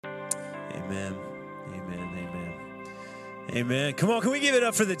Amen. Amen. Amen. Amen. Come on, can we give it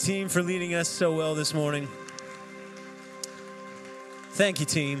up for the team for leading us so well this morning? Thank you,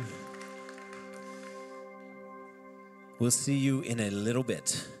 team. We'll see you in a little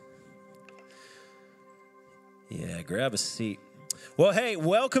bit. Yeah, grab a seat. Well, hey,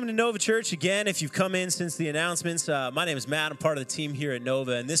 welcome to Nova Church again. If you've come in since the announcements, my name is Matt. I'm part of the team here at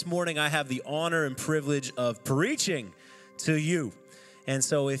Nova, and this morning I have the honor and privilege of preaching to you. And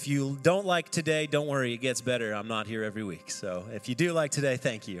so if you don't like today, don't worry, it gets better. I'm not here every week. So if you do like today,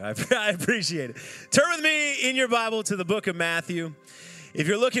 thank you. I appreciate it. Turn with me in your Bible to the book of Matthew. If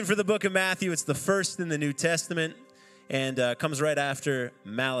you're looking for the book of Matthew, it's the first in the New Testament and comes right after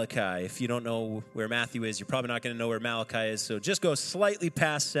Malachi. If you don't know where Matthew is, you're probably not going to know where Malachi is. So just go slightly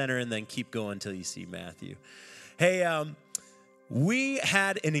past center and then keep going until you see Matthew. Hey, we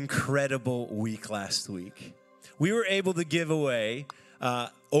had an incredible week last week. We were able to give away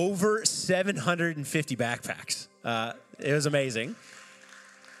over 750 backpacks. It was amazing.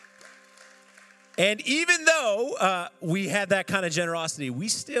 And even though we had that kind of generosity, we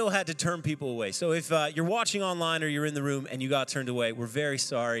still had to turn people away. So if you're watching online or you're in the room and you got turned away, we're very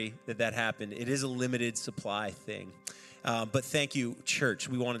sorry that happened. It is a limited supply thing. But thank you, church.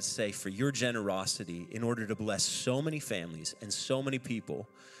 We wanted to say for your generosity in order to bless so many families and so many people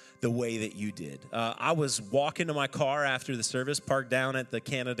the way that you did. I was walking to my car after the service, parked down at the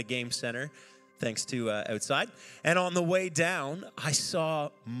Canada Game Center, thanks to Outside. And on the way down, I saw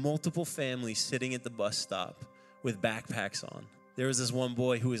multiple families sitting at the bus stop with backpacks on. There was this one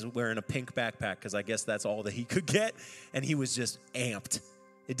boy who was wearing a pink backpack because I guess that's all that he could get, and he was just amped.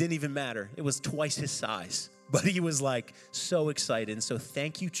 It didn't even matter. It was twice his size, but he was like so excited. And so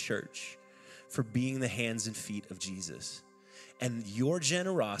thank you, church, for being the hands and feet of Jesus. And your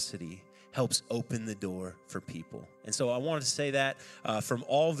generosity helps open the door for people. And so I wanted to say that from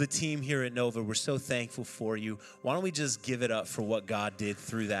all of the team here at Nova, we're so thankful for you. Why don't we just give it up for what God did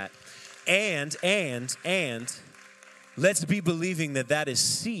through that? And let's be believing that is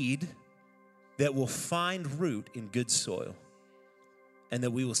seed that will find root in good soil and that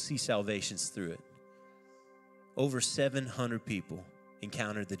we will see salvations through it. Over 700 people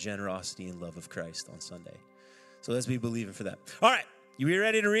encountered the generosity and love of Christ on Sunday. So let's be believing for that. All right, you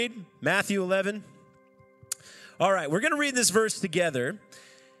ready to read? Matthew 11. All right, we're going to read this verse together.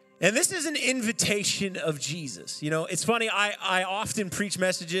 And this is an invitation of Jesus. You know, it's funny, I often preach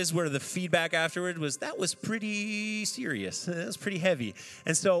messages where the feedback afterward was, that was pretty serious. That was pretty heavy.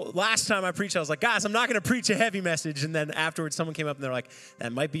 And so last time I preached, I was like, guys, I'm not going to preach a heavy message. And then afterwards, someone came up and they're like,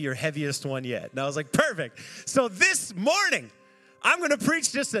 that might be your heaviest one yet. And I was like, perfect. So this morning, I'm going to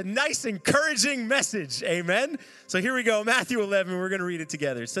preach just a nice, encouraging message. Amen? So here we go, Matthew 11. We're going to read it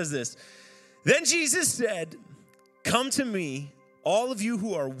together. It says this. Then Jesus said, come to me, all of you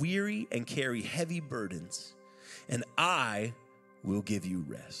who are weary and carry heavy burdens, and I will give you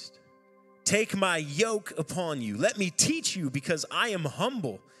rest. Take my yoke upon you. Let me teach you, because I am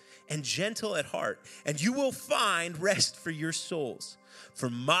humble and gentle at heart, and you will find rest for your souls. For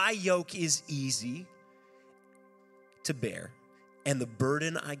my yoke is easy to bear, and the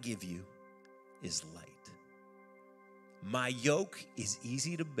burden I give you is light. My yoke is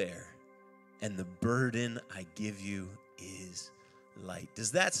easy to bear, and the burden I give you is light.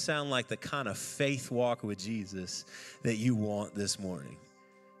 Does that sound like the kind of faith walk with Jesus that you want this morning?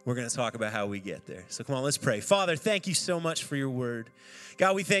 We're going to talk about how we get there. So come on, let's pray. Father, thank you so much for your word.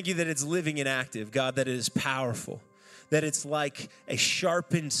 God, we thank you that it's living and active. God, that it is powerful, that it's like a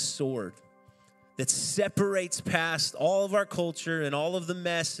sharpened sword that separates past all of our culture and all of the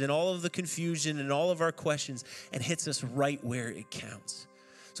mess and all of the confusion and all of our questions and hits us right where it counts.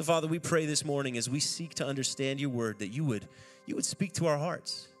 So, Father, we pray this morning as we seek to understand your word that you would speak to our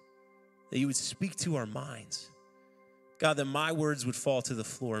hearts, that you would speak to our minds. God, that my words would fall to the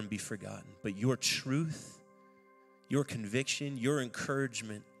floor and be forgotten, but your truth, your conviction, your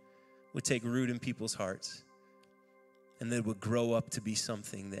encouragement would take root in people's hearts, and that it would grow up to be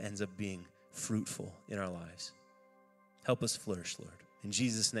something that ends up being fruitful in our lives. Help us flourish, Lord. In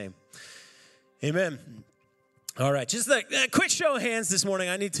Jesus' name, amen. All right, just a quick show of hands this morning.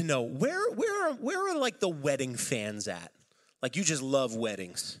 I need to know, where are like the wedding fans at? Like you just love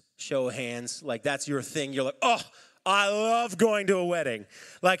weddings. Show of hands, like that's your thing. You're like, oh, I love going to a wedding.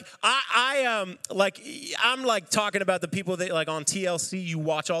 Like I'm like talking about the people that like on TLC, you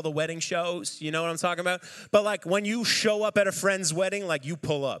watch all the wedding shows. You know what I'm talking about? But like when you show up at a friend's wedding, like you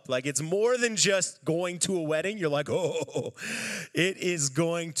pull up. Like it's more than just going to a wedding. You're like, oh, it is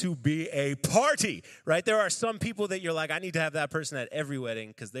going to be a party, right? There are some people that you're like, I need to have that person at every wedding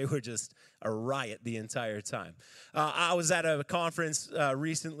because they were just a riot the entire time. I was at a conference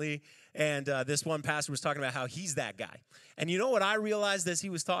recently, And this one pastor was talking about how he's that guy. And you know what I realized as he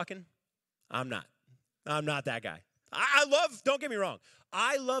was talking? I'm not that guy. I love, don't get me wrong,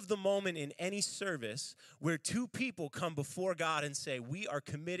 I love the moment in any service where two people come before God and say, we are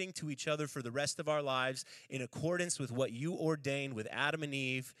committing to each other for the rest of our lives in accordance with what you ordained with Adam and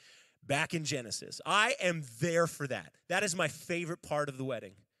Eve back in Genesis. I am there for that. That is my favorite part of the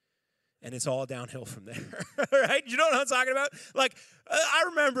wedding. And it's all downhill from there, right? You know what I'm talking about? Like, I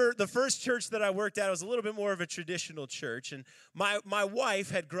remember the first church that I worked at was a little bit more of a traditional church. And my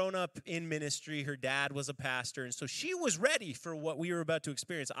wife had grown up in ministry. Her dad was a pastor. And so she was ready for what we were about to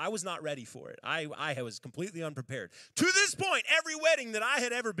experience. I was not ready for it. I was completely unprepared. To this point, every wedding that I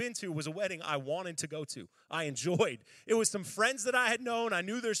had ever been to was a wedding I wanted to go to. I enjoyed. It was some friends that I had known. I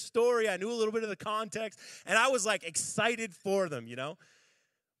knew their story. I knew a little bit of the context. And I was like excited for them, you know?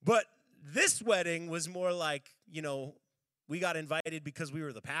 But this wedding was more like, you know, we got invited because we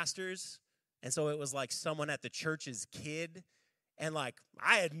were the pastors. And so it was like someone at the church's kid. And like,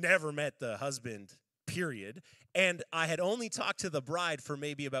 I had never met the husband, period. And I had only talked to the bride for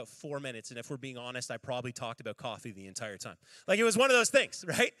maybe about 4 minutes. And if we're being honest, I probably talked about coffee the entire time. Like, it was one of those things,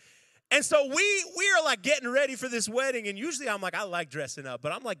 right? And so we are like getting ready for this wedding. And usually I'm like, I like dressing up.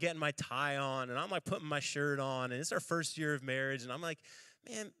 But I'm like getting my tie on. And I'm like putting my shirt on. And it's our first year of marriage. And I'm like,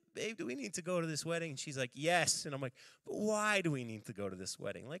 man, babe, do we need to go to this wedding? And she's like, yes. And I'm like, but why do we need to go to this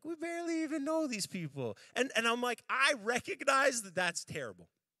wedding? Like, we barely even know these people. And I'm like, I recognize that that's terrible,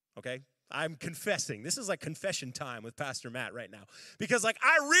 okay? I'm confessing. This is like confession time with Pastor Matt right now. Because, like,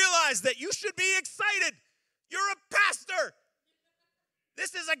 I realize that you should be excited. You're a pastor.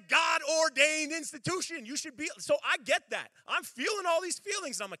 This is a God-ordained institution. You should be. So I get that. I'm feeling all these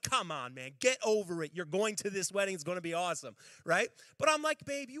feelings. And I'm like, come on, man. Get over it. You're going to this wedding. It's going to be awesome, right? But I'm like,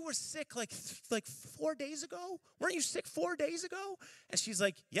 babe, you were sick like 4 days ago? Weren't you sick 4 days ago? And she's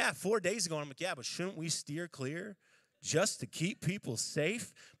like, yeah, 4 days ago. And I'm like, yeah, but shouldn't we steer clear just to keep people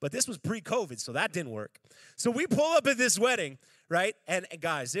safe? But this was pre-COVID, so that didn't work. So we pull up at this wedding, right? And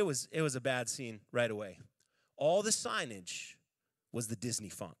guys, it was a bad scene right away. All the signage was the Disney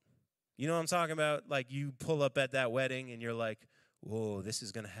font. You know what I'm talking about? Like, you pull up at that wedding and you're like, whoa, this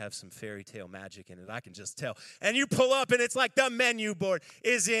is going to have some fairy tale magic in it. I can just tell. And you pull up and it's like the menu board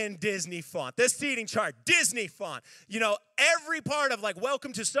is in Disney font. The seating chart, Disney font. You know, every part of like,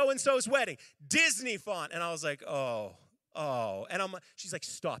 welcome to so-and-so's wedding, Disney font. And I was like, oh. And she's like,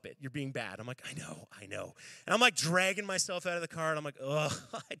 stop it. You're being bad. I'm like, I know. And I'm like dragging myself out of the car. And I'm like, oh,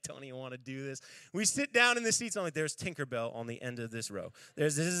 I don't even want to do this. We sit down in the seats. I'm like, there's Tinkerbell on the end of this row.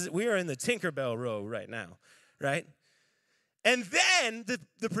 We are in the Tinkerbell row right now, right? And then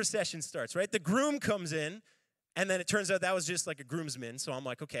the procession starts, right? The groom comes in. And then it turns out that was just like a groomsman. So I'm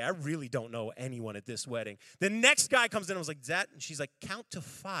like, okay, I really don't know anyone at this wedding. The next guy comes in. I was like, that? And she's like, count to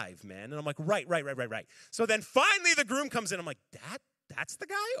 5, man. And I'm like, right. So then finally the groom comes in. I'm like, that's the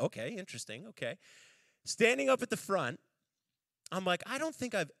guy? Okay, interesting. Okay. Standing up at the front, I'm like, I don't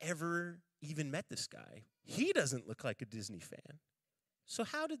think I've ever even met this guy. He doesn't look like a Disney fan. So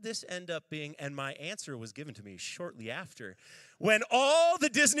how did this end up being? And my answer was given to me shortly after, when all the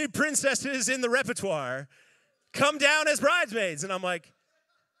Disney princesses in the repertoire come down as bridesmaids. And I'm like,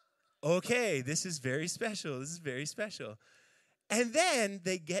 okay, this is very special. And then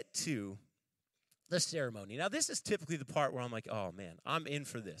they get to the ceremony. Now, this is typically the part where I'm like, oh, man, I'm in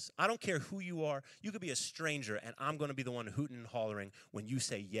for this. I don't care who you are. You could be a stranger, and I'm going to be the one hooting and hollering when you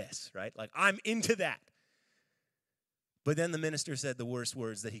say yes, right? Like, I'm into that. But then the minister said the worst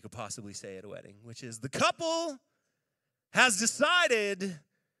words that he could possibly say at a wedding, which is, the couple has decided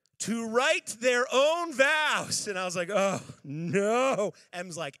to write their own vows. And I was like, oh, no.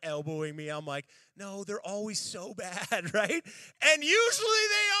 Em's like elbowing me. I'm like, no, they're always so bad, right? And usually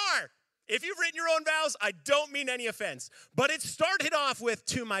they are. If you've written your own vows, I don't mean any offense. But it started off with,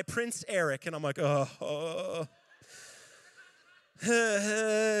 to my Prince Eric. And I'm like, oh.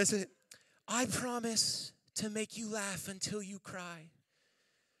 I promise to make you laugh until you cry.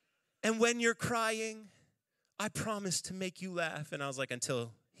 And when you're crying, I promise to make you laugh. And I was like,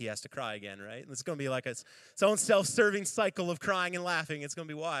 until he has to cry again, right? It's going to be like its own self-serving cycle of crying and laughing. It's going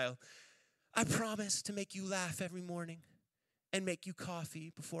to be wild. I promise to make you laugh every morning and make you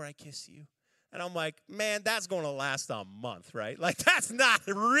coffee before I kiss you. And I'm like, man, that's going to last a month, right? Like, that's not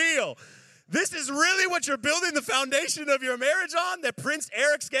real. This is really what you're building the foundation of your marriage on? That Prince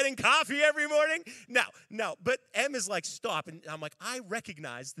Eric's getting coffee every morning? No. But Em is like, stop. And I'm like, I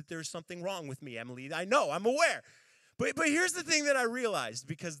recognize that there's something wrong with me, Emily. I know, I'm aware. But here's the thing that I realized,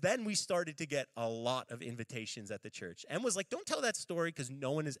 because then we started to get a lot of invitations at the church. Em was like, don't tell that story because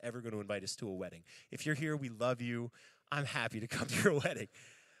no one is ever going to invite us to a wedding. If you're here, we love you. I'm happy to come to your wedding.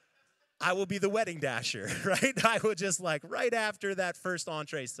 I will be the wedding dasher, right? I will just like, right after that first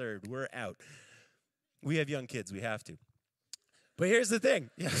entree served, we're out. We have young kids, we have to. But here's the thing.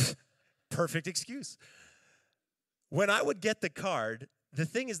 Perfect excuse. When I would get the card, the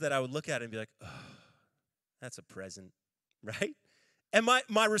thing is that I would look at it and be like, oh, that's a present, right? And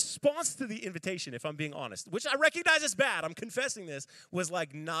my response to the invitation, if I'm being honest, which I recognize is bad, I'm confessing this, was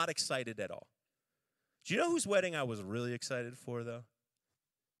like not excited at all. Do you know whose wedding I was really excited for, though?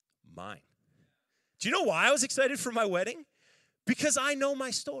 Mine. Do you know why I was excited for my wedding? Because I know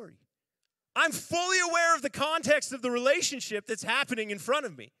my story. I'm fully aware of the context of the relationship that's happening in front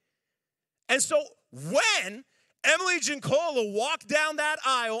of me. And so when Emily Gincola walked down that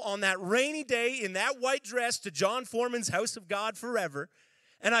aisle on that rainy day in that white dress to John Foreman's House of God Forever,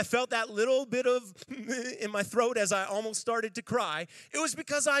 and I felt that little bit of in my throat as I almost started to cry, it was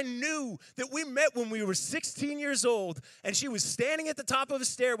because I knew that we met when we were 16 years old, and she was standing at the top of a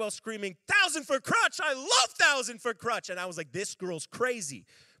stairwell screaming, 1,000 for crutch, I love 1,000 for crutch. And I was like, this girl's crazy,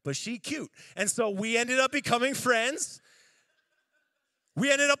 but she cute. And so we ended up becoming friends. We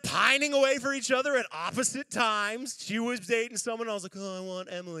ended up pining away for each other at opposite times. She was dating someone. I was like, oh, I want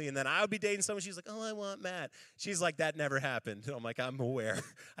Emily. And then I would be dating someone. She's like, oh, I want Matt. She's like, that never happened. And I'm like, I'm aware.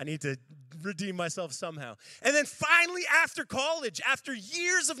 I need to redeem myself somehow. And then finally, after college, after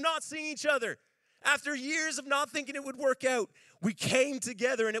years of not seeing each other, after years of not thinking it would work out, we came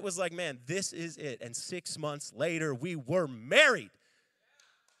together. And it was like, man, this is it. And 6 months later, we were married.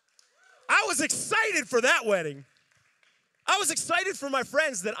 I was excited for that wedding. I was excited for my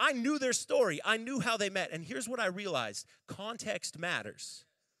friends that I knew their story. I knew how they met. And here's what I realized. Context matters.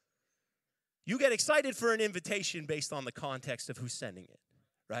 You get excited for an invitation based on the context of who's sending it,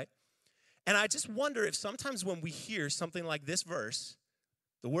 right? And I just wonder if sometimes when we hear something like this verse,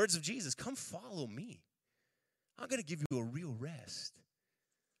 the words of Jesus, come follow me. I'm going to give you a real rest.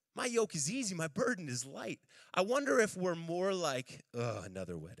 My yoke is easy. My burden is light. I wonder if we're more like, oh,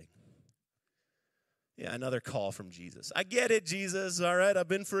 another wedding. Yeah, another call from Jesus. I get it, Jesus. All right, I've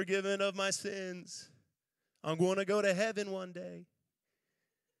been forgiven of my sins. I'm going to go to heaven one day.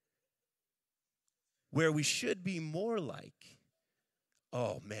 Where we should be more like,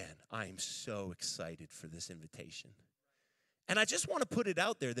 oh man, I am so excited for this invitation. And I just want to put it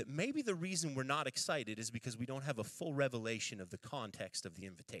out there that maybe the reason we're not excited is because we don't have a full revelation of the context of the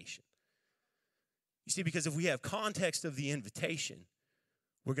invitation. You see, because if we have context of the invitation,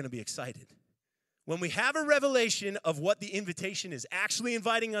 we're going to be excited. When we have a revelation of what the invitation is actually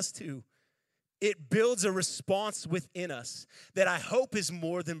inviting us to, it builds a response within us that I hope is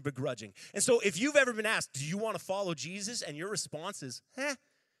more than begrudging. And so if you've ever been asked, do you want to follow Jesus? And your response is,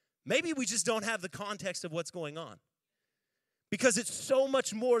 maybe we just don't have the context of what's going on. Because it's so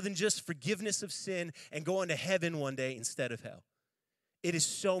much more than just forgiveness of sin and going to heaven one day instead of hell. It is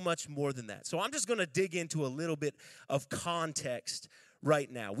so much more than that. So I'm just going to dig into a little bit of context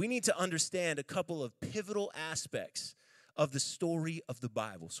right now. We need to understand a couple of pivotal aspects of the story of the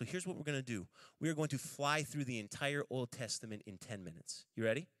Bible. So here's what we're going to do. We are going to fly through the entire Old Testament in 10 minutes. You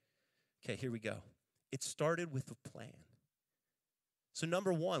ready? Okay, here we go. It started with a plan. So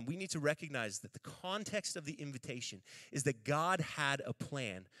number one, we need to recognize that the context of the invitation is that God had a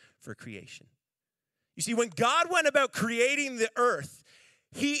plan for creation. You see, when God went about creating the earth,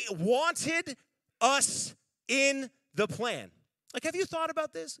 he wanted us in the plan. Like, have you thought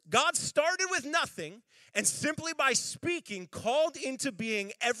about this? God started with nothing and simply by speaking called into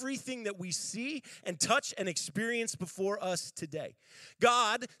being everything that we see and touch and experience before us today.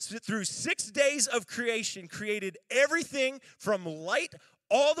 God, through 6 days of creation, created everything from light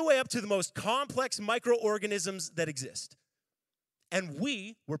all the way up to the most complex microorganisms that exist. And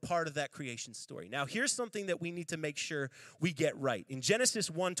we were part of that creation story. Now, here's something that we need to make sure we get right. In Genesis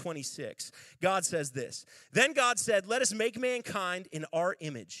 1:26, God says this, "Then God said, let us make mankind in our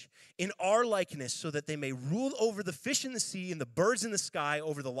image, in our likeness, so that they may rule over the fish in the sea and the birds in the sky,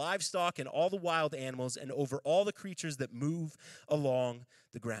 over the livestock and all the wild animals, and over all the creatures that move along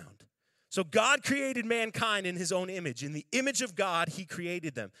the ground." So God created mankind in his own image. In the image of God, he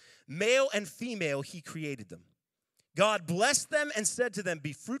created them. Male and female, he created them. God blessed them and said to them,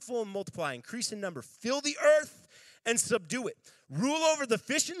 be fruitful and multiply, increase in number, fill the earth and subdue it. Rule over the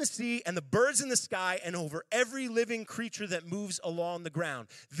fish in the sea and the birds in the sky and over every living creature that moves along the ground.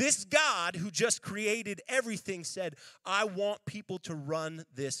 This God who just created everything said, I want people to run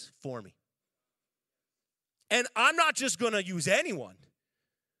this for me. And I'm not just going to use anyone.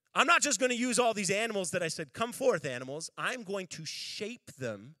 I'm not just going to use all these animals that I said, come forth, animals. I'm going to shape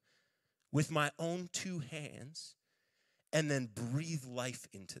them with my own 2 hands and then breathe life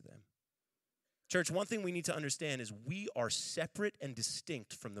into them. Church, one thing we need to understand is we are separate and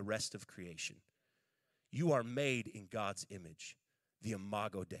distinct from the rest of creation. You are made in God's image, the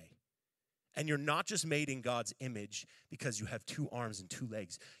Imago Dei. And you're not just made in God's image because you have 2 arms and 2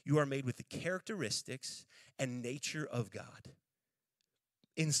 legs. You are made with the characteristics and nature of God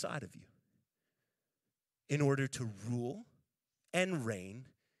inside of you in order to rule and reign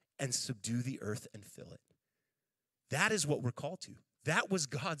and subdue the earth and fill it. That is what we're called to. That was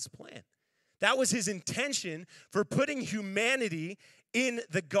God's plan. That was his intention for putting humanity in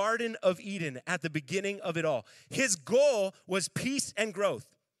the Garden of Eden at the beginning of it all. His goal was peace and growth.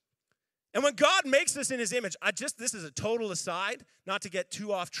 And when God makes us in his image, this is a total aside, not to get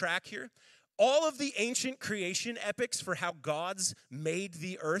too off track here. All of the ancient creation epics for how gods made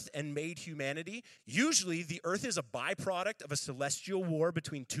the earth and made humanity, usually the earth is a byproduct of a celestial war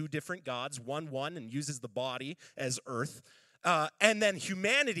between 2 different gods. One won and uses the body as earth. And then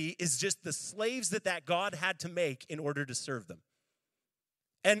humanity is just the slaves that God had to make in order to serve them.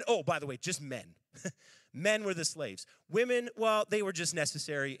 And, oh, by the way, just men. Men were the slaves. Women, well, they were just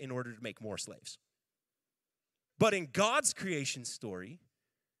necessary in order to make more slaves. But in God's creation story,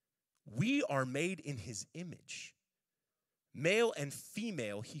 we are made in his image. Male and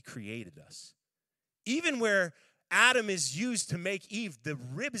female, he created us. Even where Adam is used to make Eve, the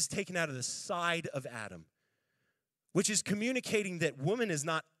rib is taken out of the side of Adam, which is communicating that woman is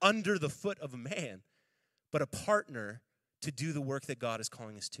not under the foot of a man, but a partner to do the work that God is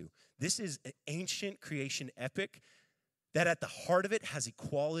calling us to. This is an ancient creation epic that at the heart of it has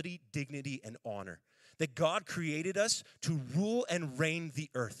equality, dignity, and honor. That God created us to rule and reign the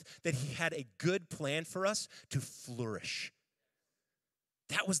earth. That he had a good plan for us to flourish.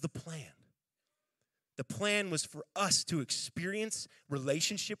 That was the plan. The plan was for us to experience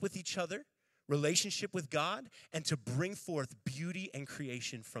relationship with each other, relationship with God, and to bring forth beauty and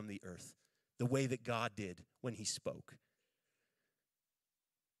creation from the earth, the way that God did when he spoke.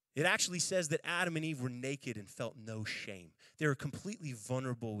 It actually says that Adam and Eve were naked and felt no shame. They were completely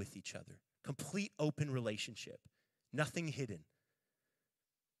vulnerable with each other. Complete open relationship. Nothing hidden.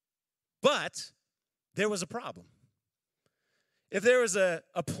 But there was a problem. If there was a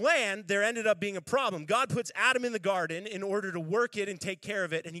plan, there ended up being a problem. God puts Adam in the garden in order to work it and take care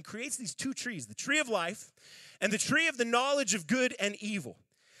of it, and he creates these 2 trees, the tree of life and the tree of the knowledge of good and evil.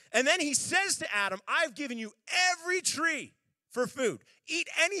 And then he says to Adam, I've given you every tree for food. Eat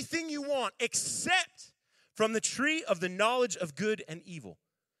anything you want except from the tree of the knowledge of good and evil.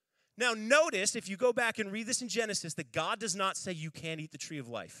 Now notice, if you go back and read this in Genesis, that God does not say you can't eat the tree of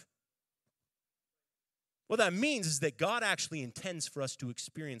life. What that means is that God actually intends for us to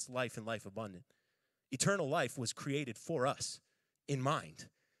experience life and life abundant. Eternal life was created for us in mind.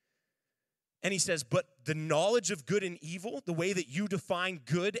 And he says, but the knowledge of good and evil, the way that you define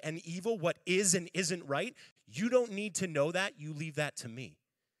good and evil, what is and isn't right, you don't need to know that. You leave that to me.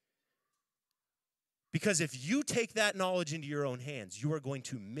 Because if you take that knowledge into your own hands, you are going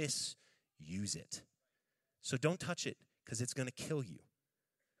to misuse it. So don't touch it, because it's going to kill you.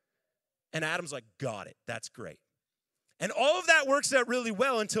 And Adam's like, got it. That's great. And all of that works out really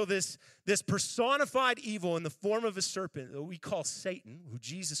well until this personified evil in the form of a serpent that we call Satan, who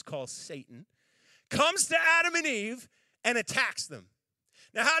Jesus calls Satan, comes to Adam and Eve and attacks them.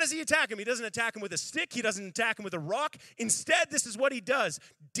 Now, how does he attack them? He doesn't attack them with a stick. He doesn't attack them with a rock. Instead, this is what he does.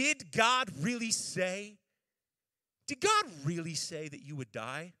 Did God really say that you would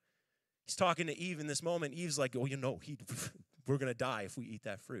die? He's talking to Eve in this moment. Eve's like, oh, we're going to die if we eat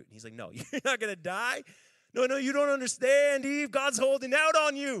that fruit. And he's like, no, you're not going to die. No, you don't understand, Eve. God's holding out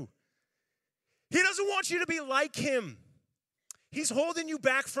on you. He doesn't want you to be like him. He's holding you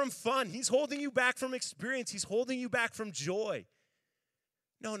back from fun. He's holding you back from experience. He's holding you back from joy.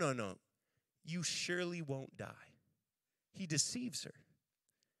 No. You surely won't die. He deceives her.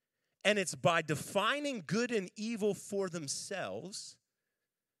 And it's by defining good and evil for themselves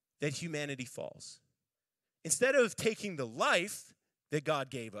that humanity falls. Instead of taking the life that God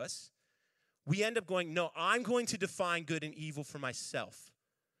gave us, we end up going, no, I'm going to define good and evil for myself.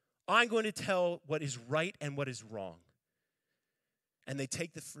 I'm going to tell what is right and what is wrong. And they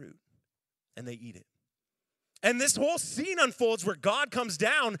take the fruit and they eat it. And this whole scene unfolds where God comes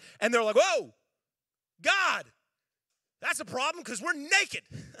down and they're like, whoa, God, that's a problem because we're naked,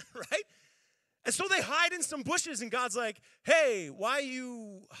 right? And so they hide in some bushes and God's like, hey, why are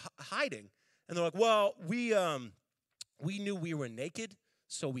you hiding? And they're like, well, we knew we were naked,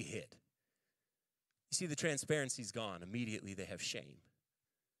 so we hid. You see, the transparency's gone. Immediately they have shame.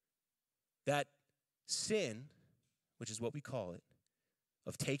 That sin, which is what we call it,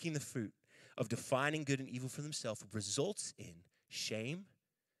 of taking the fruit, of defining good and evil for themselves, results in shame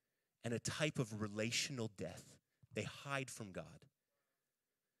and a type of relational death. They hide from God.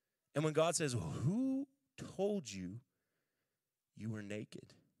 And when God says, who told you you were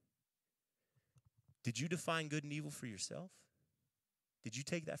naked? Did you define good and evil for yourself? Did you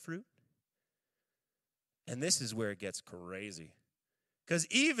take that fruit? And this is where it gets crazy. Because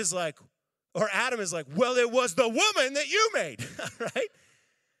Eve is like, or Adam is like, well, it was the woman that you made, right?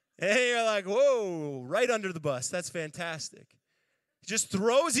 And you're like, whoa, right under the bus. That's fantastic. He just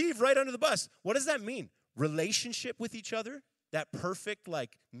throws Eve right under the bus. What does that mean? Relationship with each other, that perfect,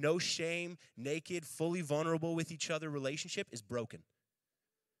 like, no shame, naked, fully vulnerable with each other relationship is broken.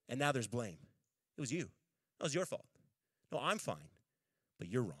 And now there's blame. It was you. That was your fault. No, I'm fine, but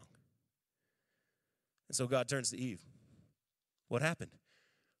you're wrong. And so God turns to Eve. What happened?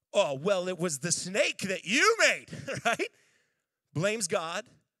 Oh, well, it was the snake that you made, right? Blames God,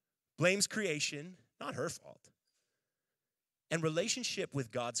 blames creation, not her fault. And relationship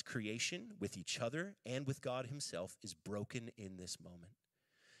with God's creation, with each other, and with God himself is broken in this moment.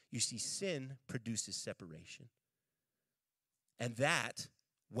 You see, sin produces separation. And that,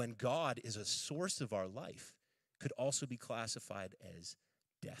 when God is a source of our life, could also be classified as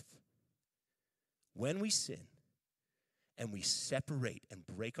death. When we sin and we separate and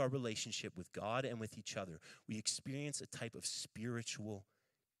break our relationship with God and with each other, we experience a type of spiritual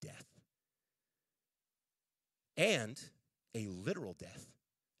death. And a literal death.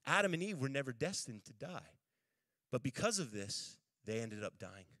 Adam and Eve were never destined to die. But because of this, they ended up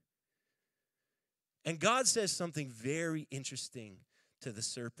dying. And God says something very interesting to the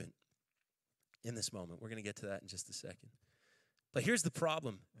serpent in this moment. We're going to get to that in just a second. But here's the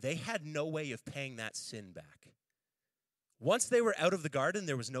problem. They had no way of paying that sin back. Once they were out of the garden,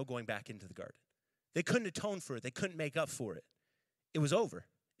 there was no going back into the garden. They couldn't atone for it. They couldn't make up for it. It was over.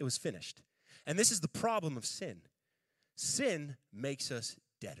 It was finished. And this is the problem of sin. Sin makes us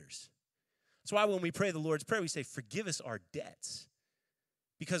debtors. That's why when we pray the Lord's Prayer, we say, forgive us our debts.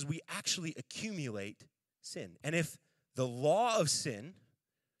 Because we actually accumulate sin. And if the law of sin,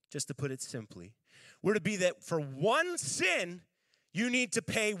 just to put it simply, were to be that for one sin, you need to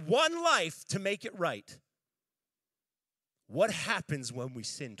pay one life to make it right. What happens when we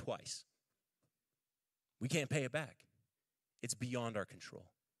sin twice? We can't pay it back. It's beyond our control.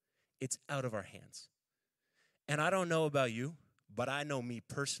 It's out of our hands. And I don't know about you, but I know me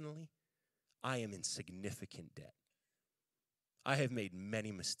personally, I am in significant debt. I have made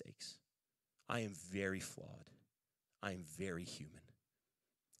many mistakes. I am very flawed. I am very human.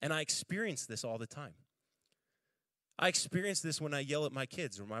 And I experience this all the time. I experience this when I yell at my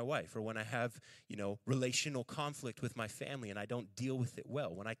kids or my wife, or when I have, relational conflict with my family and I don't deal with it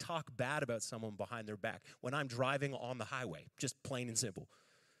well. When I talk bad about someone behind their back, when I'm driving on the highway, just plain and simple.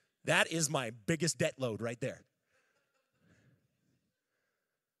 That is my biggest debt load right there.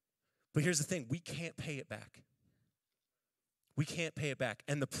 But here's the thing, we can't pay it back. We can't pay it back.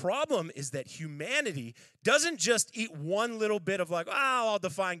 And the problem is that humanity doesn't just eat one little bit of I'll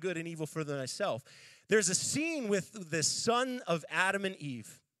define good and evil for myself. There's a scene with the son of Adam and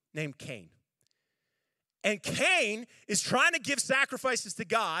Eve named Cain. And Cain is trying to give sacrifices to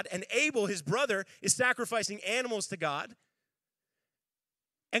God, and Abel, his brother, is sacrificing animals to God.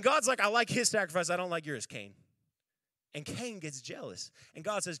 And God's like, I like his sacrifice, I don't like yours, Cain. And Cain gets jealous. And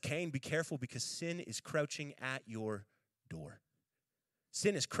God says, Cain, be careful because sin is crouching at your door.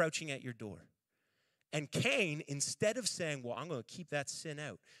 Sin is crouching at your door. And Cain, instead of saying, well, I'm going to keep that sin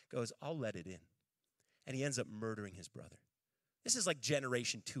out, goes, I'll let it in. And he ends up murdering his brother. This is like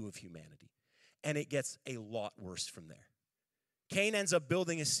generation 2 of humanity. And it gets a lot worse from there. Cain ends up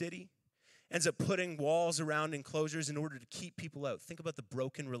building a city, ends up putting walls around enclosures in order to keep people out. Think about the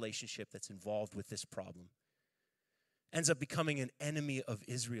broken relationship that's involved with this problem. Ends up becoming an enemy of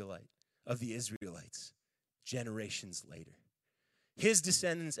the Israelites generations later. His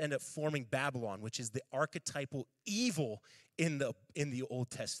descendants end up forming Babylon, which is the archetypal evil in the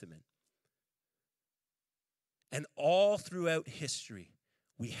Old Testament. And all throughout history,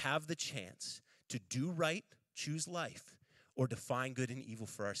 we have the chance to do right, choose life, or define good and evil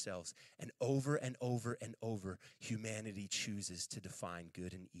for ourselves. And over and over and over, humanity chooses to define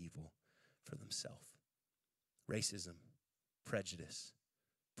good and evil for themselves. Racism, prejudice,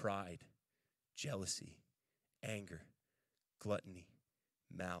 pride, jealousy, anger, gluttony,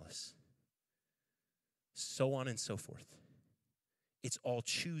 malice, so on and so forth. It's all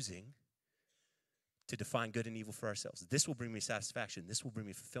choosing to define good and evil for ourselves. This will bring me satisfaction. This will bring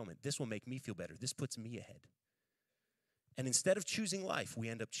me fulfillment. This will make me feel better. This puts me ahead. And instead of choosing life, we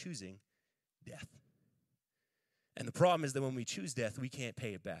end up choosing death. And the problem is that when we choose death, we can't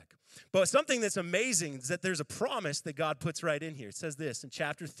pay it back. But something that's amazing is that there's a promise that God puts right in here. It says this in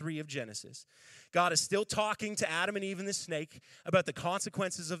chapter 3 of Genesis. God is still talking to Adam and Eve and the snake about the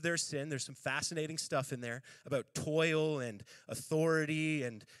consequences of their sin. There's some fascinating stuff in there about toil and authority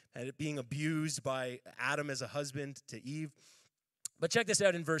and it being abused by Adam as a husband to Eve. But check this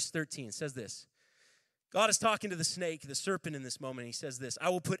out in verse 13. It says this. God is talking to the snake, the serpent in this moment. He says this, I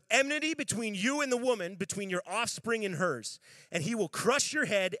will put enmity between you and the woman, between your offspring and hers, and he will crush your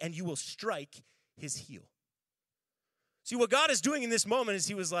head and you will strike his heel. See, what God is doing in this moment is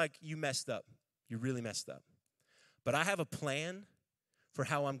he was like, you messed up. You really messed up. But I have a plan for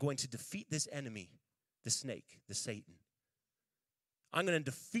how I'm going to defeat this enemy, the snake, the Satan. I'm going to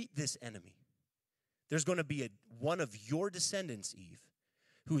defeat this enemy. There's going to be one of your descendants, Eve,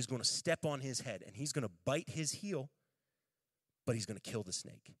 who is going to step on his head, and he's going to bite his heel, but he's going to kill the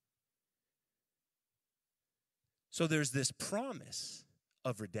snake. So there's this promise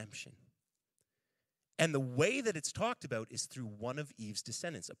of redemption. And the way that it's talked about is through one of Eve's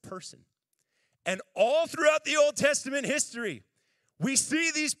descendants, a person. And all throughout the Old Testament history, we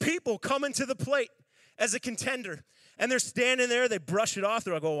see these people coming to the plate as a contender. And they're standing there, they brush it off.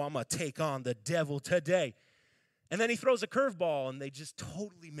 They're like, oh, I'm going to take on the devil today. And then he throws a curveball, and they just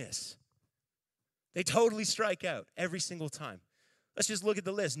totally miss. They totally strike out every single time. Let's just look at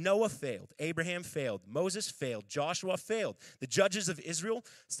the list. Noah failed. Abraham failed. Moses failed. Joshua failed. The judges of Israel,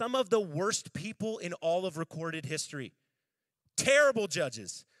 some of the worst people in all of recorded history. Terrible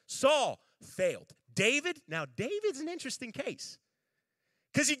judges. Saul failed. David, now David's an interesting case.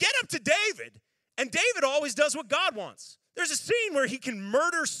 Because you get up to David, and David always does what God wants. There's a scene where he can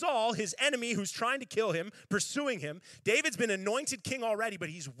murder Saul, his enemy who's trying to kill him, pursuing him. David's been anointed king already, but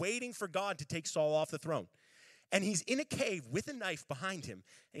he's waiting for God to take Saul off the throne. And he's in a cave with a knife behind him.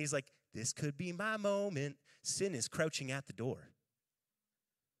 And he's like, this could be my moment. Sin is crouching at the door.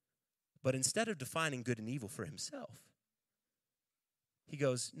 But instead of defining good and evil for himself, he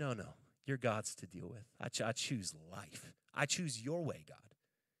goes, no, you're God's to deal with. I choose life. I choose your way, God.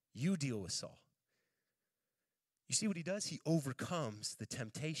 You deal with Saul. You see what he does? He overcomes the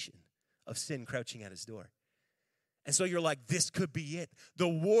temptation of sin crouching at his door. And so you're like, this could be it. The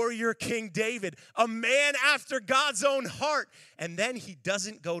warrior King David, a man after God's own heart. And then he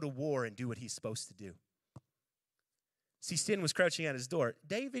doesn't go to war and do what he's supposed to do. See, sin was crouching at his door.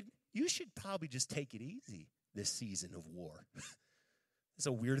 David, you should probably just take it easy this season of war. It's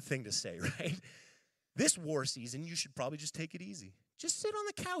a weird thing to say, right? This war season, you should probably just take it easy. Just sit on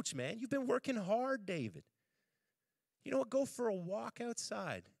the couch, man. You've been working hard, David. You know what? Go for a walk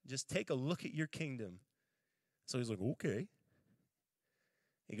outside. Just take a look at your kingdom. So he's like, okay.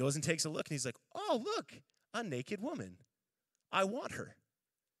 He goes and takes a look, and he's like, oh, look, a naked woman. I want her.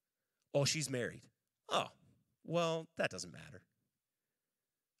 Oh, she's married. Oh, well, that doesn't matter.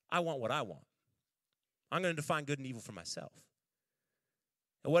 I want what I want. I'm going to define good and evil for myself.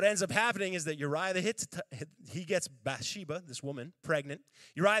 And what ends up happening is that Uriah the Hittite, he gets Bathsheba, this woman, pregnant.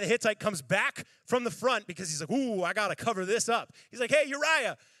 Uriah the Hittite comes back from the front because he's like, ooh, I got to cover this up. He's like, hey,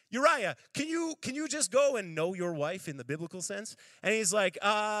 Uriah, can you just go and know your wife in the biblical sense? And he's like,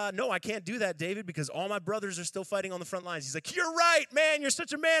 no, I can't do that, David, because all my brothers are still fighting on the front lines. He's like, you're right, man. You're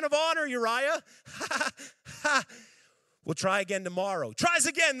such a man of honor, Uriah. We'll try again tomorrow. Tries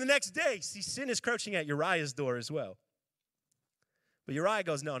again the next day. See, sin is crouching at Uriah's door as well. But Uriah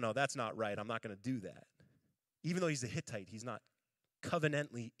goes, no, that's not right. I'm not going to do that. Even though he's a Hittite, he's not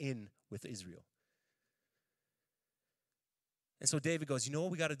covenantly in with Israel. And so David goes, you know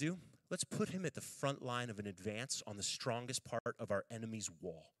what we got to do? Let's put him at the front line of an advance on the strongest part of our enemy's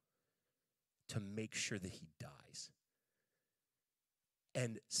wall to make sure that he dies.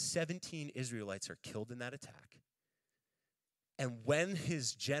 And 17 Israelites are killed in that attack. And when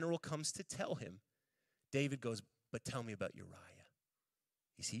his general comes to tell him, David goes, but tell me about Uriah.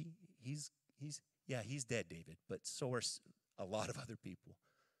 Is he? He's dead, David, but so are a lot of other people.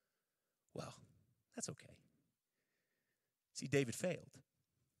 Well, that's okay. See, David failed.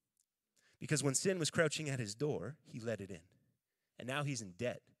 Because when sin was crouching at his door, he let it in. And now he's in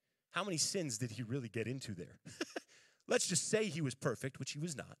debt. How many sins did he really get into there? Let's just say he was perfect, which he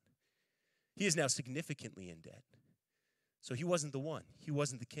was not. He is now significantly in debt. So he wasn't the one. He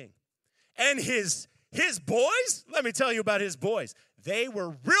wasn't the king. And his boys, let me tell you about his boys. They were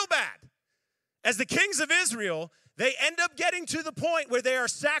real bad. As the kings of Israel, they end up getting to the point where they are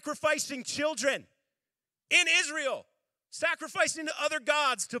sacrificing children in Israel. Sacrificing to other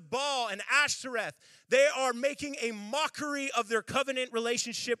gods, to Baal and Ashtoreth. They are making a mockery of their covenant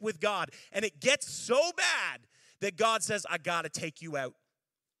relationship with God. And it gets so bad that God says, I got to take you out.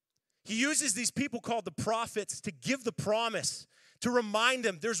 He uses these people called the prophets to give the promise, to remind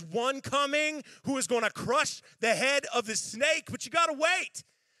them there's one coming who is going to crush the head of the snake, but you got to wait.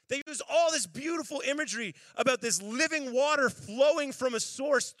 They use all this beautiful imagery about this living water flowing from a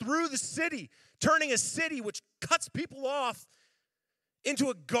source through the city, turning a city which cuts people off into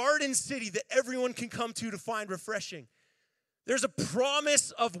a garden city that everyone can come to find refreshing. There's a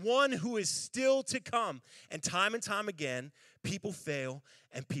promise of one who is still to come. And time again, people fail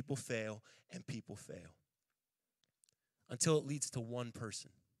and people fail and people fail. Until it leads to one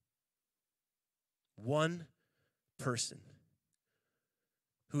person. One person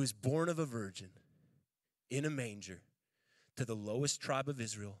who is born of a virgin in a manger to the lowest tribe of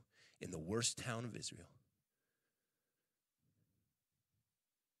Israel in the worst town of Israel.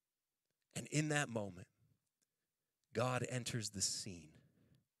 And in that moment, God enters the scene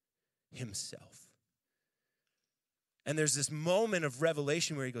himself. And there's this moment of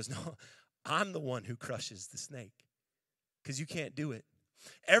revelation where he goes, no, I'm the one who crushes the snake because you can't do it.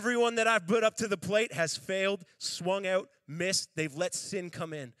 Everyone that I've put up to the plate has failed, swung out, missed. They've let sin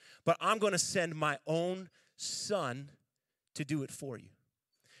come in. But I'm going to send my own son to do it for you.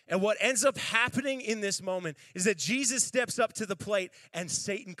 And what ends up happening in this moment is that Jesus steps up to the plate and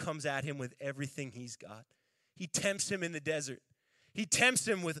Satan comes at him with everything he's got. He tempts him in the desert. He tempts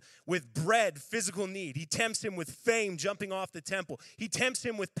him with bread, physical need. He tempts him with fame, jumping off the temple. He tempts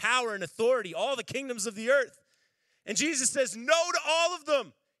him with power and authority, all the kingdoms of the earth. And Jesus says no to all of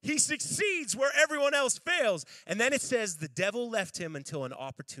them. He succeeds where everyone else fails. And then it says the devil left him until an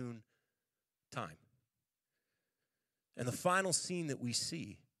opportune time. And the final scene that we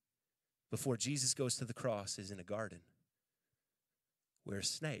see before Jesus goes to the cross is in a garden where a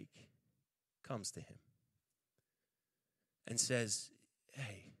snake comes to him and says,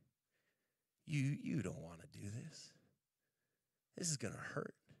 hey, you don't want to do this. This is going to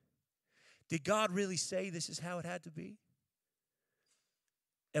hurt. Did God really say this is how it had to be?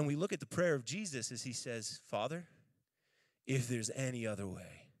 And we look at the prayer of Jesus as he says, Father, if there's any other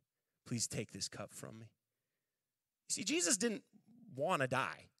way, please take this cup from me. You see, Jesus didn't want to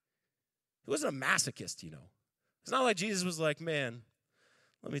die. He wasn't a masochist, you know. It's not like Jesus was like, man,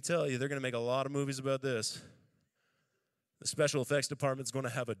 let me tell you, they're going to make a lot of movies about this. The special effects department's going to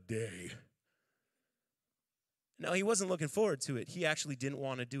have a day. No, he wasn't looking forward to it. He actually didn't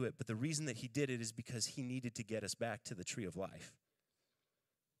want to do it. But the reason that he did it is because he needed to get us back to the tree of life.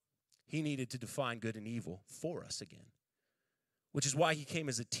 He needed to define good and evil for us again. Which is why he came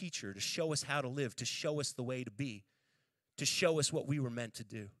as a teacher, to show us how to live, to show us the way to be, to show us what we were meant to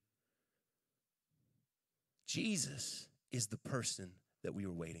do. Jesus is the person that we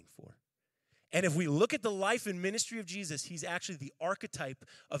were waiting for. And if we look at the life and ministry of Jesus, he's actually the archetype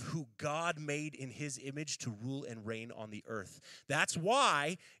of who God made in his image to rule and reign on the earth. That's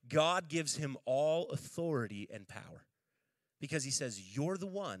why God gives him all authority and power. Because he says, you're the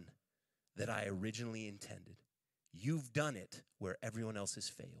one that I originally intended. You've done it where everyone else has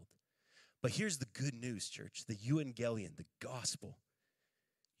failed. But here's the good news, church, the euangelion, the gospel.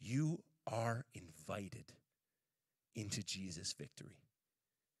 You are invited into Jesus' victory.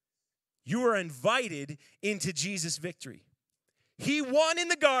 You are invited into Jesus' victory. He won in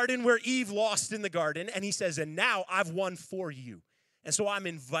the garden where Eve lost in the garden, and he says, and now I've won for you. And so I'm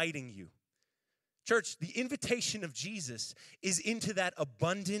inviting you. Church, the invitation of Jesus is into that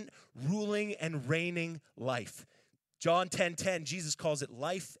abundant, ruling and reigning life. John 10:10, Jesus calls it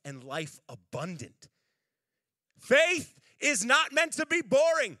life and life abundant. Faith is not meant to be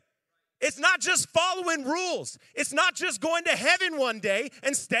boring. It's not just following rules. It's not just going to heaven one day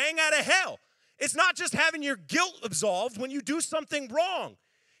and staying out of hell. It's not just having your guilt absolved when you do something wrong.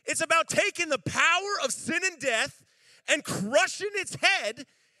 It's about taking the power of sin and death and crushing its head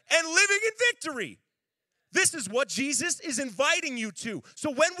and living in victory. This is what Jesus is inviting you to.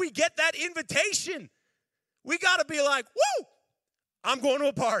 So when we get that invitation, we got to be like, woo, I'm going to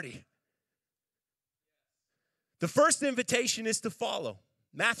a party. The first invitation is to follow.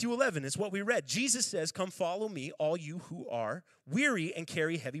 Matthew 11 is what we read. Jesus says, come follow me, all you who are weary and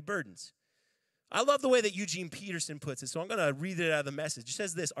carry heavy burdens. I love the way that Eugene Peterson puts it, so I'm going to read it out of the message. It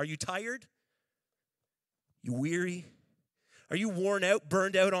says this, are you tired? You weary? Are you worn out,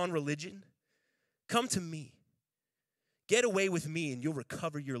 burned out on religion? Come to me. Get away with me and you'll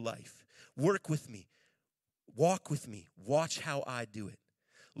recover your life. Work with me. Walk with me. Watch how I do it.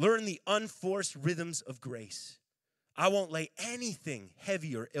 Learn the unforced rhythms of grace. I won't lay anything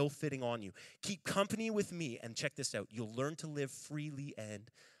heavy or ill-fitting on you. Keep company with me, and check this out. You'll learn to live freely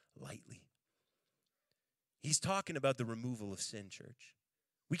and lightly. He's talking about the removal of sin, church.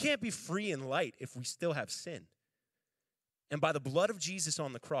 We can't be free and light if we still have sin. And by the blood of Jesus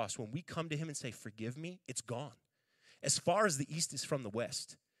on the cross, when we come to him and say, forgive me, it's gone. As far as the east is from the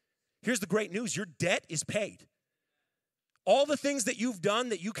west. Here's the great news. Your debt is paid. All the things that you've done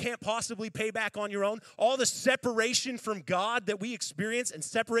that you can't possibly pay back on your own, all the separation from God that we experience and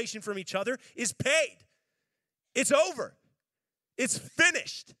separation from each other is paid. It's over. It's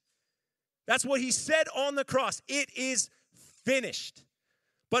finished. That's what he said on the cross. It is finished.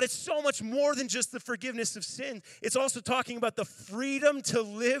 But it's so much more than just the forgiveness of sin. It's also talking about the freedom to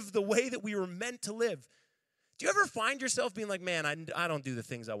live the way that we were meant to live. Do you ever find yourself being like, man, I don't do the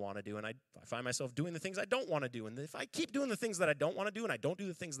things I want to do, and I find myself doing the things I don't want to do, and if I keep doing the things that I don't want to do and I don't do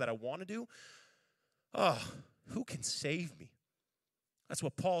the things that I want to do, who can save me? That's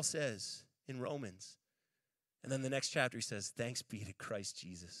what Paul says in Romans. And then the next chapter he says, thanks be to Christ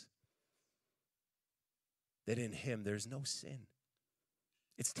Jesus, that in him there's no sin.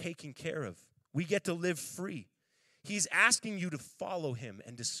 It's taken care of. We get to live free. He's asking you to follow him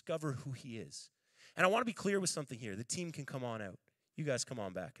and discover who he is. And I want to be clear with something here. The team can come on out. You guys come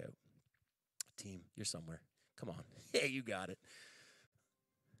on back out. Team, you're somewhere. Come on. Yeah, you got it.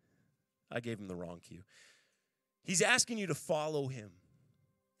 I gave him the wrong cue. He's asking you to follow him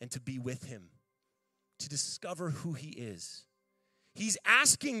and to be with him, to discover who he is. He's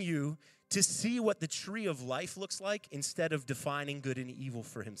asking you to see what the tree of life looks like instead of defining good and evil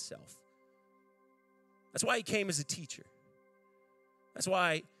for himself. That's why he came as a teacher. That's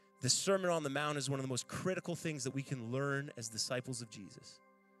why the Sermon on the Mount is one of the most critical things that we can learn as disciples of Jesus.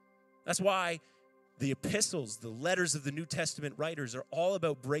 That's why the epistles, the letters of the New Testament writers are all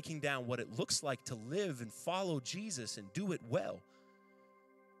about breaking down what it looks like to live and follow Jesus and do it well.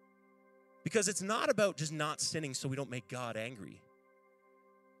 Because it's not about just not sinning so we don't make God angry.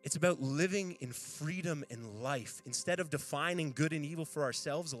 It's about living in freedom and life. Instead of defining good and evil for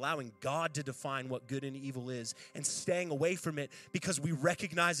ourselves, allowing God to define what good and evil is and staying away from it because we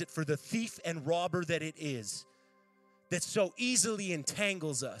recognize it for the thief and robber that it is, that so easily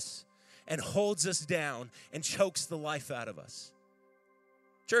entangles us and holds us down and chokes the life out of us.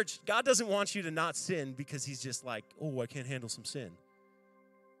 Church, God doesn't want you to not sin because he's just like, oh, I can't handle some sin.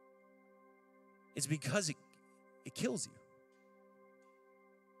 It's because it kills you.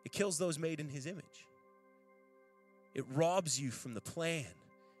 It kills those made in his image. It robs you from the plan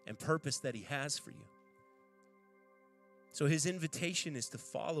and purpose that he has for you. So his invitation is to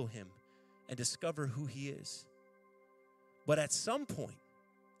follow him and discover who he is. But at some point,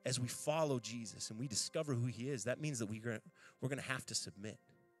 as we follow Jesus and we discover who he is, that means that we're going to have to submit.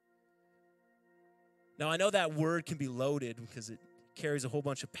 Now, I know that word can be loaded because it carries a whole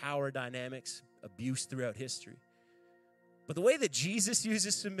bunch of power dynamics, abuse throughout history. But the way that Jesus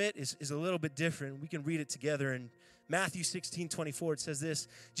uses submit is a little bit different. We can read it together in Matthew 16:24. It says this,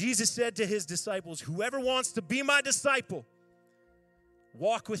 Jesus said to his disciples, whoever wants to be my disciple,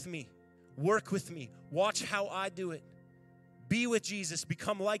 walk with me, work with me, watch how I do it. Be with Jesus,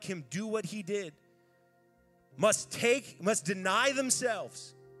 become like him, do what he did. Must deny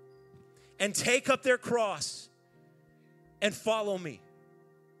themselves and take up their cross and follow me.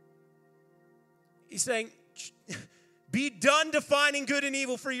 He's saying, be done defining good and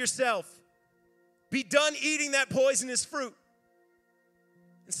evil for yourself. Be done eating that poisonous fruit.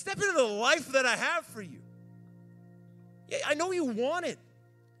 And step into the life that I have for you. Yeah, I know you want it.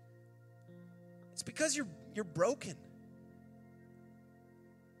 It's because you're broken.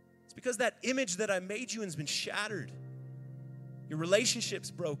 It's because that image that I made you in has been shattered. Your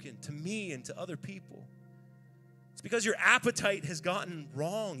relationship's broken to me and to other people. It's because your appetite has gotten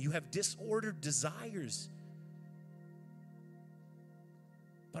wrong. You have disordered desires.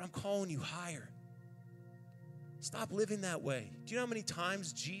 But I'm calling you higher. Stop living that way. Do you know how many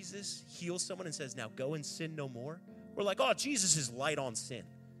times Jesus heals someone and says, now go and sin no more? We're like, oh, Jesus is light on sin.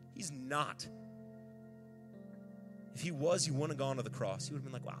 He's not. If he was, he wouldn't have gone to the cross. He would have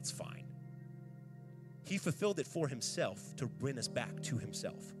been like, wow, it's fine. He fulfilled it for himself to bring us back to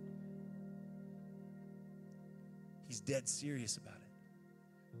himself. He's dead serious about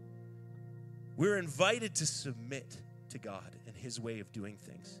it. We're invited to submit to God and his way of doing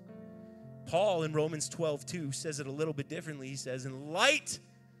things. Paul in Romans 12:2 says it a little bit differently. He says, in light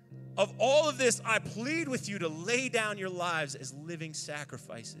of all of this, I plead with you to lay down your lives as living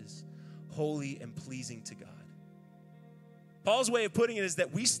sacrifices, holy and pleasing to God. Paul's way of putting it is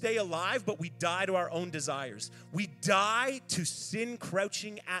that we stay alive, but we die to our own desires. We die to sin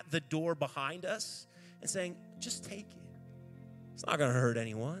crouching at the door behind us and saying, just take it. It's not going to hurt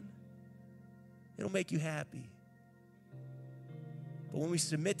anyone. It'll make you happy. But when we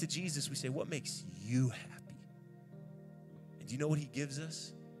submit to Jesus, we say, what makes you happy? And do you know what he gives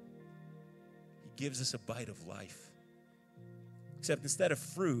us? He gives us a bite of life. Except instead of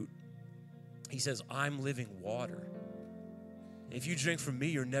fruit, he says, I'm living water. If you drink from me,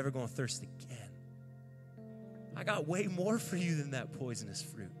 you're never going to thirst again. I got way more for you than that poisonous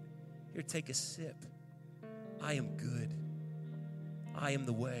fruit. Here, take a sip. I am good. I am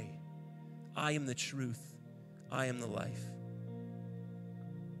the way. I am the truth. I am the life.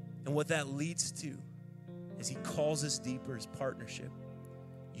 And what that leads to is he calls us deeper as partnership.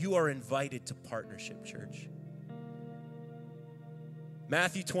 You are invited to partnership, church.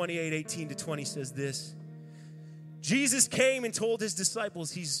 Matthew 28:18-20 says this. Jesus came and told his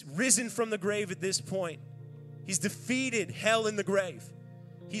disciples he's risen from the grave at this point. He's defeated hell in the grave.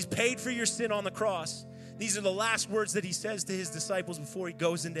 He's paid for your sin on the cross. These are the last words that he says to his disciples before he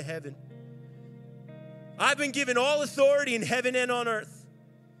goes into heaven. I've been given all authority in heaven and on earth.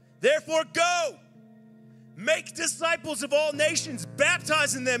 Therefore, go, make disciples of all nations,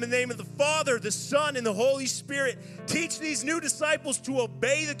 baptizing them in the name of the Father, the Son, and the Holy Spirit. Teach these new disciples to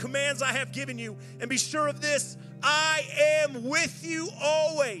obey the commands I have given you. And be sure of this, I am with you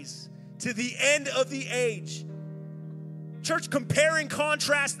always to the end of the age. Church, compare and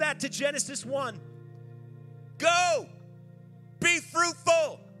contrast that to Genesis 1. Go, be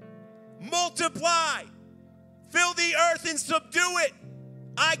fruitful, multiply, fill the earth and subdue it.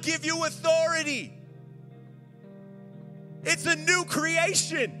 I give you authority. It's a new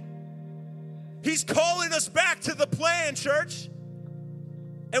creation. He's calling us back to the plan, church.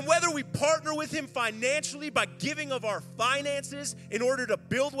 And whether we partner with him financially by giving of our finances in order to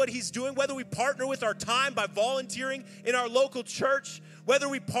build what he's doing, whether we partner with our time by volunteering in our local church, whether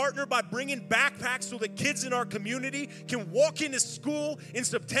we partner by bringing backpacks so that kids in our community can walk into school in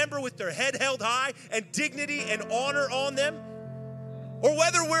September with their head held high and dignity and honor on them, or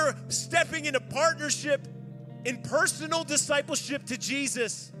whether we're stepping into partnership in personal discipleship to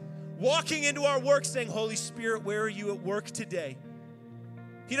Jesus, walking into our work saying, Holy Spirit, where are you at work today?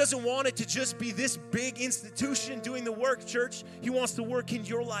 He doesn't want it to just be this big institution doing the work, church. He wants to work in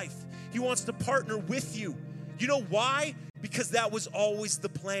your life. He wants to partner with you. You know why? Because that was always the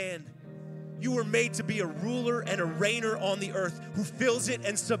plan. You were made to be a ruler and a reigner on the earth who fills it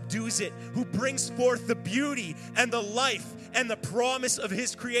and subdues it, who brings forth the beauty and the life and the promise of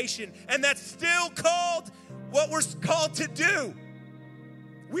his creation. And that's still called what we're called to do.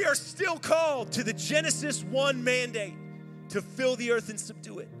 We are still called to the Genesis 1 mandate to fill the earth and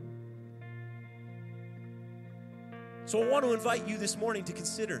subdue it. So I want to invite you this morning to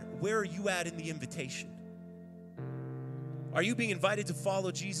consider, where are you at in the invitation? Are you being invited to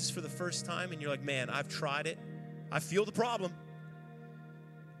follow Jesus for the first time and you're like, man, I've tried it. I feel the problem.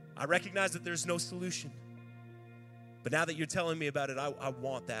 I recognize that there's no solution. But now that you're telling me about it, I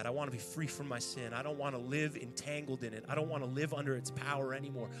want that. I want to be free from my sin. I don't want to live entangled in it. I don't want to live under its power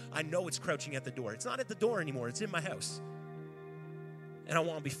anymore. I know it's crouching at the door. It's not at the door anymore. It's in my house. And I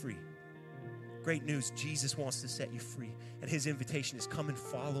want to be free. Great news, Jesus wants to set you free. And his invitation is, come and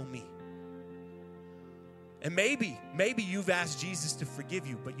follow me. And maybe you've asked Jesus to forgive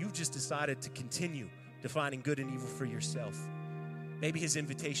you, but you've just decided to continue defining good and evil for yourself. Maybe his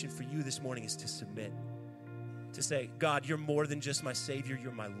invitation for you this morning is to submit. To say, God, you're more than just my Savior,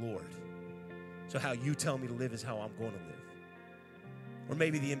 you're my Lord. So how you tell me to live is how I'm going to live. Or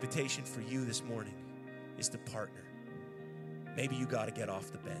maybe the invitation for you this morning is to partner. Maybe you got to get off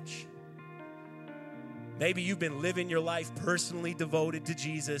the bench. Maybe you've been living your life personally devoted to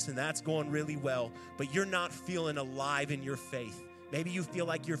Jesus and that's going really well, but you're not feeling alive in your faith. Maybe you feel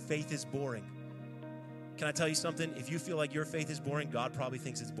like your faith is boring. Can I tell you something? If you feel like your faith is boring, God probably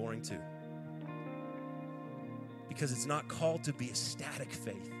thinks it's boring too. Because it's not called to be a static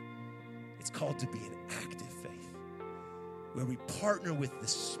faith. It's called to be an active faith, where we partner with the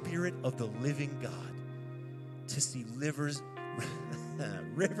Spirit of the living God to see rivers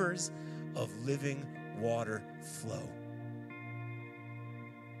of living water flow.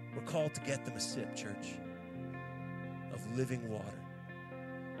 We're called to get them a sip, church, of living water.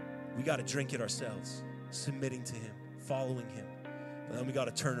 We got to drink it ourselves, submitting to him, following him. And then we got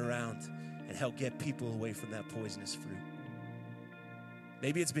to turn around and help get people away from that poisonous fruit.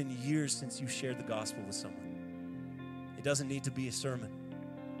 Maybe it's been years since you shared the gospel with someone. It doesn't need to be a sermon.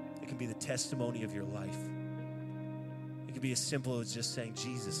 It can be the testimony of your life. It can be as simple as just saying,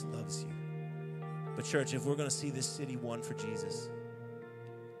 Jesus loves you. But church, if we're going to see this city won for Jesus,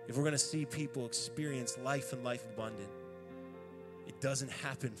 if we're going to see people experience life and life abundant, it doesn't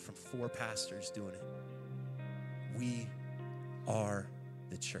happen from 4 pastors doing it. We are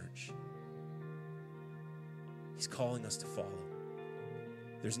the church. He's calling us to follow.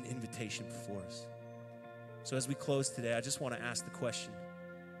 There's an invitation before us. So as we close today, I just want to ask the question,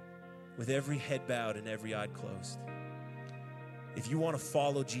 with every head bowed and every eye closed, if you want to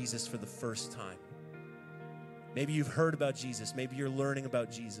follow Jesus for the first time, maybe you've heard about Jesus, maybe you're learning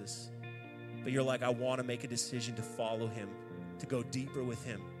about Jesus, but you're like, I want to make a decision to follow him, to go deeper with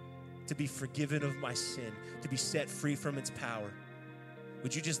him, to be forgiven of my sin, to be set free from its power.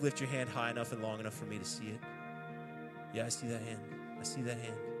 Would you just lift your hand high enough and long enough for me to see it? Yeah, I see that hand. I see that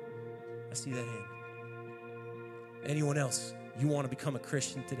hand. I see that hand. Anyone else? You want to become a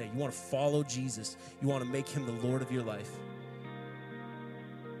Christian today? You want to follow Jesus? You want to make him the Lord of your life?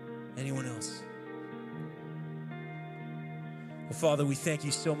 Anyone else? Well, Father, we thank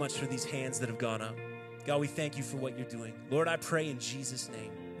you so much for these hands that have gone up. God, we thank you for what you're doing. Lord, I pray in Jesus'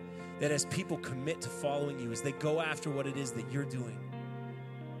 name that as people commit to following you, as they go after what it is that you're doing,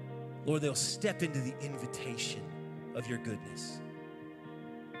 Lord, they'll step into the invitation of your goodness.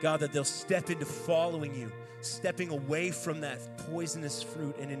 God, that they'll step into following you, stepping away from that poisonous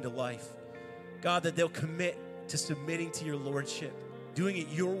fruit and into life. God, that they'll commit to submitting to your lordship, doing it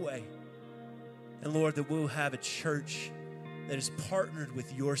your way. And Lord, that we'll have a church that is partnered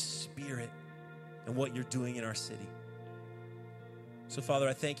with your spirit and what you're doing in our city. So, Father,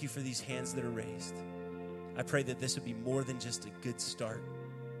 I thank you for these hands that are raised. I pray that this would be more than just a good start,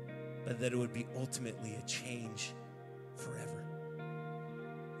 but that it would be ultimately a change forever.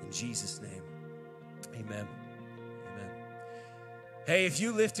 In Jesus' name, amen. Amen. Hey, if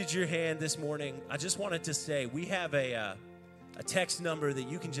you lifted your hand this morning, I just wanted to say we have a text number that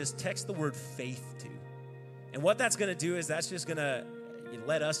you can just text the word faith to. And what that's going to do is that's just going to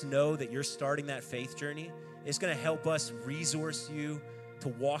let us know that you're starting that faith journey. It's going to help us resource you to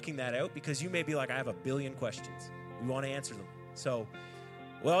walking that out, because you may be like, I have a billion questions. We want to answer them. So,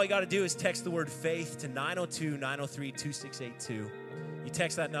 well, all you got to do is text the word faith to 902-903-2682. You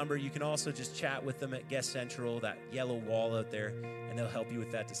text that number. You can also just chat with them at Guest Central, that yellow wall out there, and they'll help you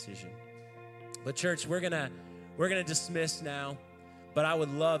with that decision. But church, we're gonna dismiss now. But I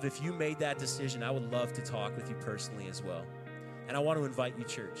would love, if you made that decision, I would love to talk with you personally as well. And I want to invite you,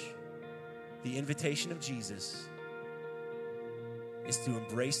 church. The invitation of Jesus is to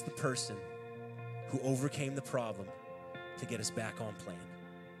embrace the person who overcame the problem to get us back on plan.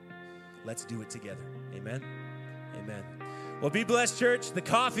 Let's do it together. Amen? Amen. Well, be blessed, church. The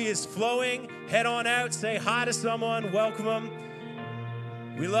coffee is flowing. Head on out. Say hi to someone. Welcome them.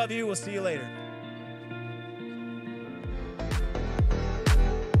 We love you. We'll see you later.